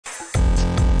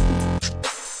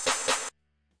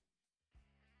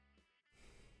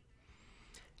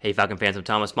Hey Falcon fans, I'm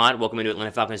Thomas Mott. Welcome into Atlanta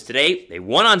Falcons today. They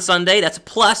won on Sunday. That's a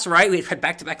plus, right? We had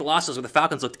back-to-back losses where the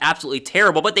Falcons looked absolutely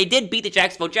terrible, but they did beat the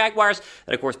Jacksonville Jaguars.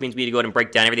 That, of course, means we need to go ahead and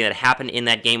break down everything that happened in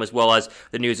that game as well as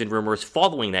the news and rumors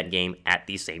following that game at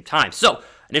the same time. So,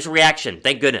 initial reaction,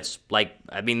 thank goodness.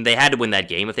 They had to win that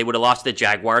game. If they would have lost to the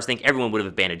Jaguars, I think everyone would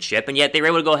have abandoned ship, and yet they were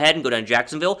able to go ahead and go down to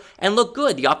Jacksonville and look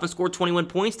good. The offense scored 21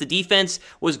 points. The defense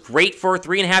was great for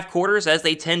 3.5 quarters, as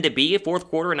they tend to be. Fourth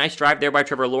quarter, a nice drive there by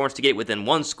Trevor Lawrence to get it within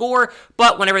one score,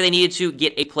 but whenever they needed to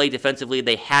get a play defensively,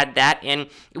 they had that, and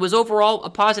it was overall a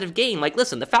positive game.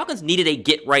 Listen, the Falcons needed a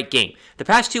get-right game. The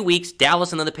past 2 weeks,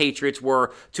 Dallas and then the Patriots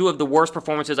were two of the worst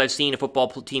performances I've seen a football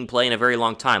team play in a very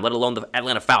long time, let alone the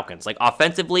Atlanta Falcons.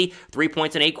 Offensively, 3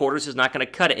 points in 8 quarters is not going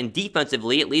to cut it, and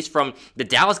defensively, at least from the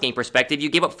Dallas game perspective, you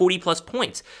gave up 40-plus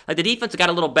points. The defense got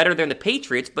a little better than the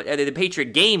Patriots, but the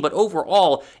Patriot game, but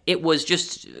overall, it was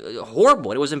just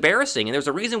horrible. It was embarrassing, and there's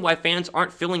a reason why fans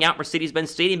aren't filling out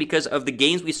Mercedes-Benz Stadium because of the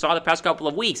games we saw the past couple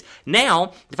of weeks.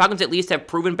 Now, the Falcons at least have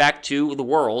proven back to the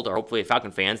world, or hopefully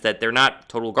Falcon fans, that they're not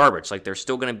total garbage. They're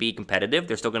still going to be competitive,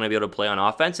 they're still going to be able to play on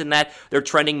offense, and that they're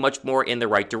trending much more in the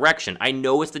right direction. I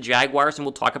know it's the Jaguars, and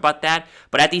we'll talk about that,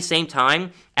 but at the same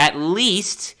time, at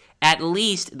least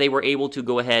they were able to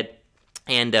go ahead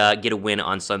and get a win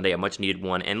on Sunday, a much-needed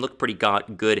one, and look pretty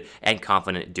good and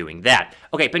confident doing that.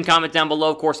 Okay, pin comment down below.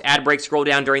 Of course, ad break, scroll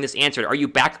down during this answer. Are you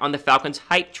back on the Falcons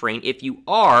hype train? If you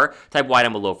are, type Y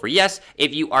down below for yes.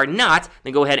 If you are not,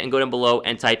 then go ahead and go down below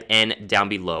and type N down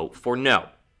below for no.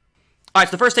 All right,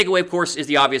 so the first takeaway, of course, is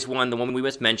the obvious one, the one we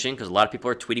must mention, because a lot of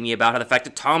people are tweeting me about how the fact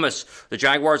that Thomas, the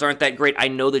Jaguars aren't that great. I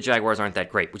know the Jaguars aren't that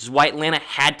great, which is why Atlanta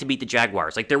had to beat the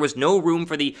Jaguars. There was no room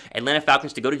for the Atlanta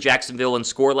Falcons to go to Jacksonville and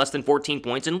score less than 14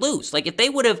 points and lose. If they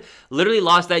would have literally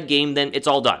lost that game, then it's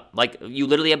all done. You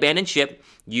literally abandon ship,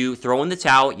 you throw in the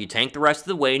towel, you tank the rest of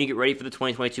the way, and you get ready for the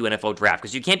 2022 NFL Draft,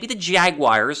 because you can't be the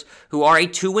Jaguars, who are a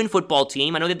 2-win football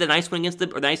team. I know they had the nice win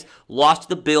nice loss to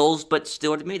the Bills, but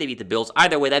still, maybe they beat the Bills.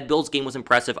 Either way, that Bills game was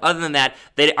impressive. Other than that,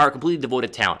 they are completely devoid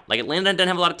of talent. Atlanta doesn't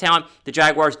have a lot of talent. The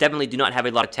Jaguars definitely do not have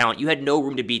a lot of talent. You had no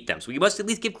room to beat them. So you must at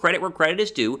least give credit where credit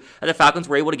is due. The Falcons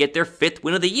were able to get their 5th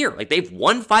win of the year. They've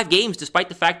won 5 games despite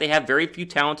the fact they have very few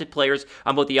talented players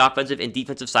on both the offensive and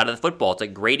defensive side of the football. It's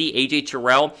Grady, A.J.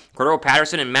 Terrell, Cordarrelle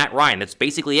Patterson, and Matt Ryan. That's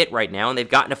basically it right now, and they've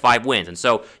gotten to 5 wins. And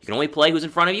so you can only play who's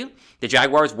in front of you. The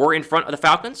Jaguars were in front of the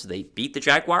Falcons. They beat the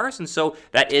Jaguars, and so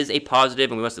that is a positive,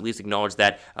 and we must at least acknowledge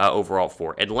that overall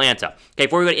for Atlanta. Okay,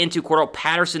 before we get into Cordarrelle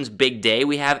Patterson's big day,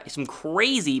 we have some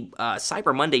crazy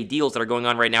Cyber Monday deals that are going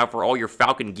on right now for all your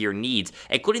Falcon gear needs,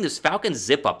 including this Falcon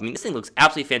zip-up. This thing looks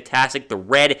absolutely fantastic. The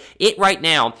red, it right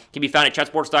now can be found at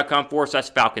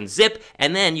chatsports.com/FalconZip,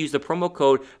 and then use the promo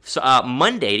code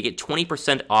Monday to get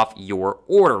 20% off your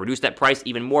order. Reduce that price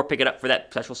even more. Pick it up for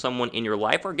that special someone in your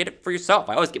life, or get it for yourself.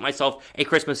 I always get myself a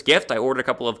Christmas gift. I ordered a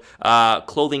couple of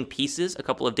clothing pieces a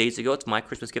couple of days ago. It's my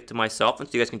Christmas gift to myself, and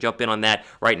so you guys can jump in on that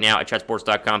right now at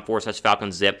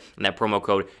chatsports.com/FalconZip, and that promo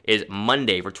code is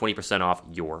Monday for 20% off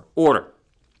your order.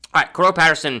 All right, Cordarrelle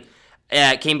Patterson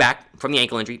came back from the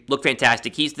ankle injury, looked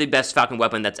fantastic. He's the best Falcon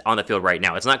weapon that's on the field right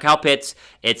now. It's not Kyle Pitts,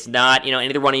 it's not any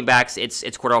of the running backs, it's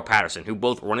Cordarrelle Patterson, who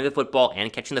both running the football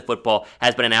and catching the football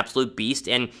has been an absolute beast,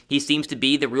 and he seems to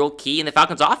be the real key in the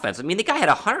Falcons offense. The guy had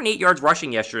 108 yards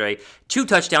rushing yesterday, 2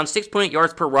 touchdowns, 6.8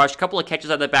 yards per rush, couple of catches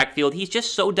out of the backfield. He's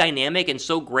just so dynamic and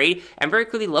so great, and very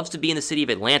clearly loves to be in the city of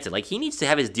Atlanta. He needs to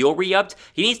have his deal re-upped.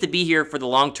 He needs to be here for the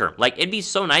long term. It'd be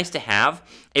so nice to have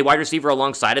a wide receiver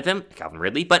alongside of him, Calvin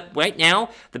Ridley, but right now,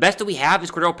 the best that we have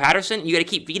is Cordarrelle Patterson. You got to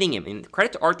keep feeding him. And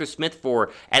credit to Arthur Smith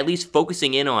for at least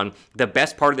focusing in on the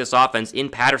best part of this offense in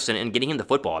Patterson and getting him the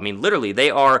football. Literally, they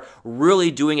are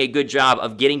really doing a good job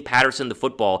of getting Patterson the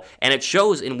football, and it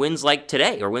shows in wins like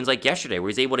today or wins like yesterday, where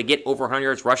he's able to get over 100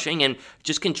 yards rushing and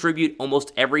just contribute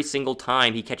almost every single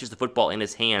time he catches the football in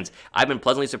his hands. I've been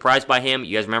pleasantly surprised by him.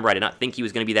 You guys remember, I did not think he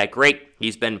was going to be that great.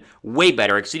 He's been way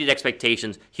better, exceeded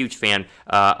expectations. Huge fan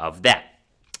of that.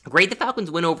 Great, the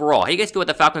Falcons win overall. How do you guys feel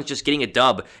about the Falcons just getting a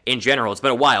dub in general? It's been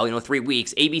a while, 3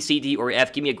 weeks. A, B, C, D, or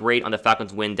F. Give me a grade on the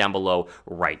Falcons win down below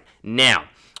right now.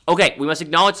 Okay, we must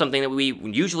acknowledge something that we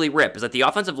usually rip, is that the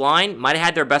offensive line might have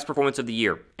had their best performance of the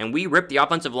year. And we rip the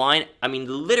offensive line,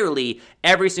 literally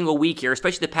every single week here,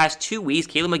 especially the past 2 weeks.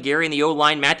 Caleb McGarry and the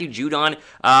O-line, Matthew Judon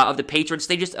of the Patriots,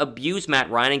 they just abused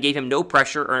Matt Ryan and gave him no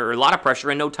pressure, or a lot of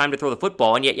pressure, and no time to throw the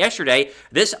football. And yet yesterday,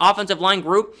 this offensive line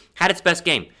group had its best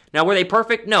game. Now, were they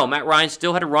perfect? No. Matt Ryan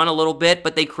still had to run a little bit,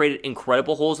 but they created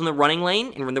incredible holes in the running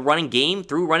lane and in the running game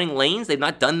through running lanes. They've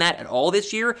not done that at all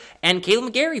this year. And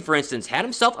Caleb McGarry, for instance, had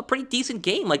himself a pretty decent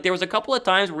game. There was a couple of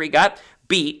times where he got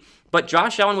beat, but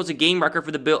Josh Allen was a game wrecker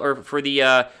for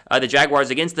the Jaguars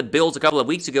against the Bills a couple of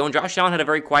weeks ago, and Josh Allen had a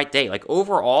very quiet day. Like,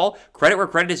 overall, credit where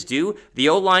credit is due. The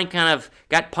O-line kind of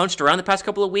got punched around the past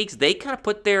couple of weeks. They kind of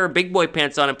put their big boy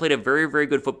pants on and played a very, very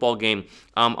good football game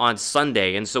on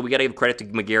Sunday, and so we got to give credit to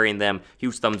McGarry and them.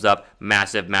 Huge thumbs up.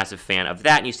 Massive, massive fan of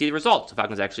that, and you see the results. The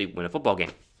Falcons actually win a football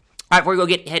game. All right, before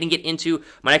we go ahead and get into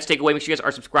my next takeaway, make sure you guys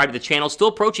are subscribed to the channel. Still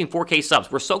approaching 4K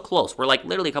subs. We're so close. We're like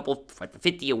literally a couple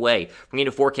 50 away from getting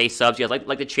to 4K subs. You guys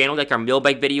like the channel, like our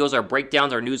mailbag videos, our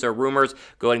breakdowns, our news, our rumors,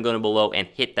 go ahead and go down below and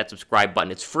hit that subscribe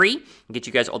button. It's free and get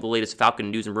you guys all the latest Falcon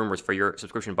news and rumors for your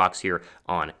subscription box here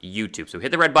on YouTube. So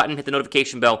hit the red button, hit the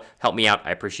notification bell. Help me out.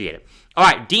 I appreciate it. All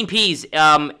right, Dean Pease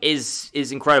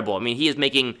is incredible. I mean, he is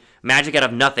making magic out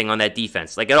of nothing on that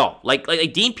defense, like at all. Like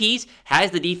Dean Pease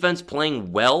has the defense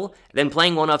playing well, then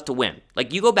playing well enough to win.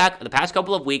 Like, you go back the past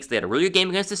couple of weeks, they had a really good game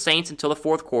against the Saints until the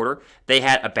fourth quarter. They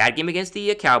had a bad game against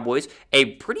the Cowboys, a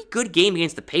pretty good game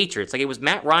against the Patriots. Like, it was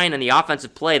Matt Ryan and the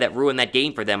offensive play that ruined that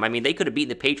game for them. I mean, they could have beaten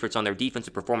the Patriots on their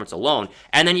defensive performance alone.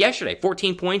 And then yesterday,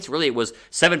 14 points. Really, it was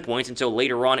 7 points until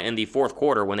later on in the fourth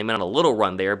quarter when they went on a little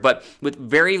run there. But with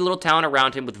very little talent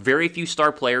around him, with very few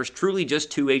star players, truly just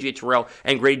two, A.J. Terrell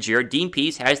and Grady Jarrett, Dean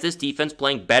Pease has this defense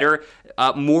playing better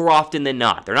more often than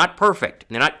not. They're not perfect.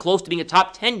 They're not close to being a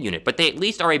top 10 unit, but they at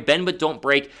least are a bend but don't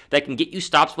break that can get you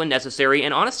stops when necessary,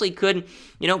 and honestly could,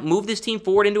 move this team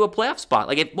forward into a playoff spot.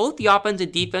 Like, if both the offense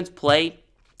and defense play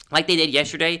like they did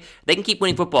yesterday, they can keep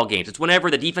winning football games. It's whenever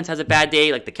the defense has a bad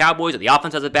day, like the Cowboys, or the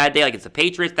offense has a bad day, like it's the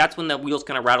Patriots, that's when the wheels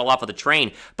kind of rattle off of the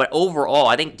train. But overall,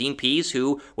 I think Dean Pease,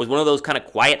 who was one of those kind of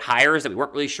quiet hires that we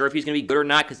weren't really sure if he's going to be good or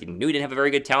not because he knew he didn't have a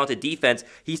very good, talented defense,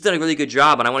 he's done a really good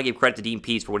job, and I want to give credit to Dean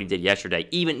Pease for what he did yesterday,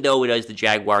 even though it is the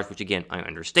Jaguars, which, again, I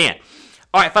understand.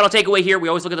 All right, final takeaway here. We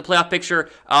always look at the playoff picture.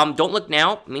 Don't look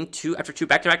now. I mean, after two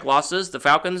back-to-back losses, the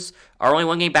Falcons are only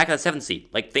one game back at the 7th seed.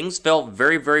 Like, things felt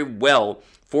very, very well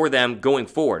for them going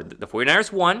forward. The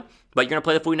 49ers won, but you're going to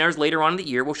play the 49ers later on in the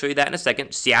year. We'll show you that in a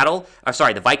second.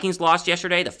 The Vikings lost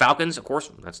yesterday. The Falcons, of course,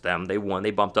 that's them. They won.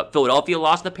 They bumped up. Philadelphia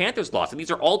lost, and the Panthers lost. And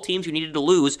these are all teams who needed to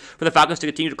lose for the Falcons to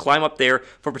continue to climb up there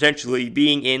for potentially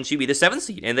being in to be the 7th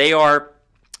seed. And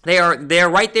they're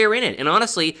right there in it. And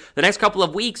honestly, the next couple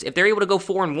of weeks, if they're able to go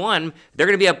 4-1, they're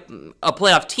going to be a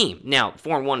playoff team. Now,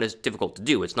 4-1 is difficult to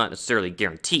do. It's not necessarily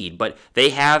guaranteed, but they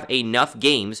have enough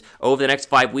games over the next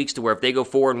 5 weeks to where if they go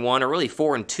 4-1 or really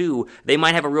 4-2, they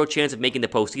might have a real chance of making the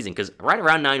postseason because right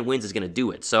around 9 wins is going to do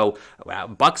it. So,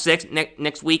 Buck 6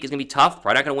 next week is going to be tough.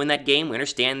 Probably not going to win that game. We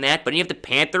understand that. But then you have the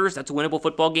Panthers. That's a winnable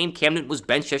football game. Cam Newton was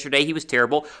benched yesterday. He was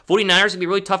terrible. 49ers going to be a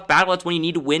really tough battle. That's when you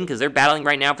need to win because they're battling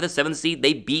right now for the 7th seed.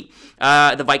 They beat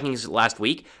the Vikings last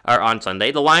week, or on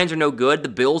Sunday. The Lions are no good. The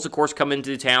Bills, of course, come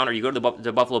into town, or you go to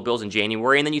the Buffalo Bills in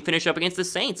January, and then you finish up against the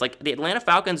Saints. Like, the Atlanta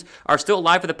Falcons are still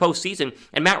alive for the postseason,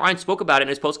 and Matt Ryan spoke about it in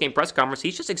his postgame press conference.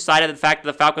 He's just excited at the fact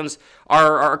that the Falcons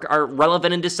are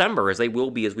relevant in December, as they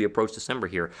will be as we approach December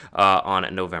here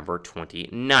on November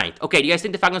 29th. Okay, do you guys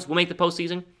think the Falcons will make the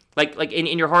postseason? Like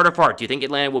in your heart of heart, do you think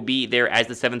Atlanta will be there as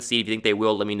the 7th seed? If you think they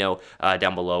will, let me know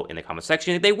down below in the comment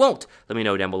section. If they won't, let me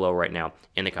know down below right now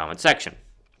in the comment section.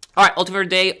 All right, ultimate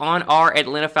day on our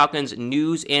Atlanta Falcons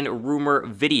news and rumor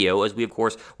video, as we, of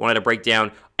course, wanted to break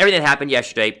down everything that happened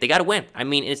yesterday. They got to win. I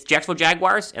mean, it's Jacksonville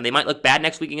Jaguars, and they might look bad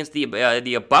next week against the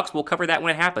Bucs. We'll cover that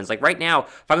when it happens. Like, right now,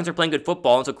 Falcons are playing good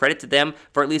football, and so credit to them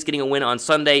for at least getting a win on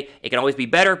Sunday. It can always be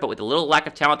better, but with the little lack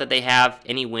of talent that they have,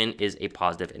 any win is a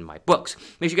positive in my books.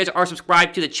 Make sure you guys are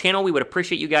subscribed to the channel. We would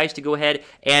appreciate you guys to go ahead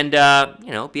and,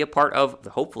 be a part of,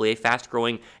 hopefully, a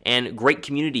fast-growing and great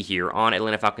community here on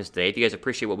Atlanta Falcons Today. If you guys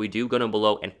appreciate what we do, go down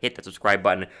below and hit that subscribe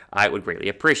button. I would greatly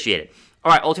appreciate it.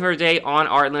 All right, ultimate day on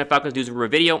our Atlanta Falcons news and review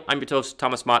video. I'm your host,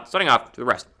 Thomas Mott, starting off for the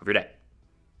rest of your day.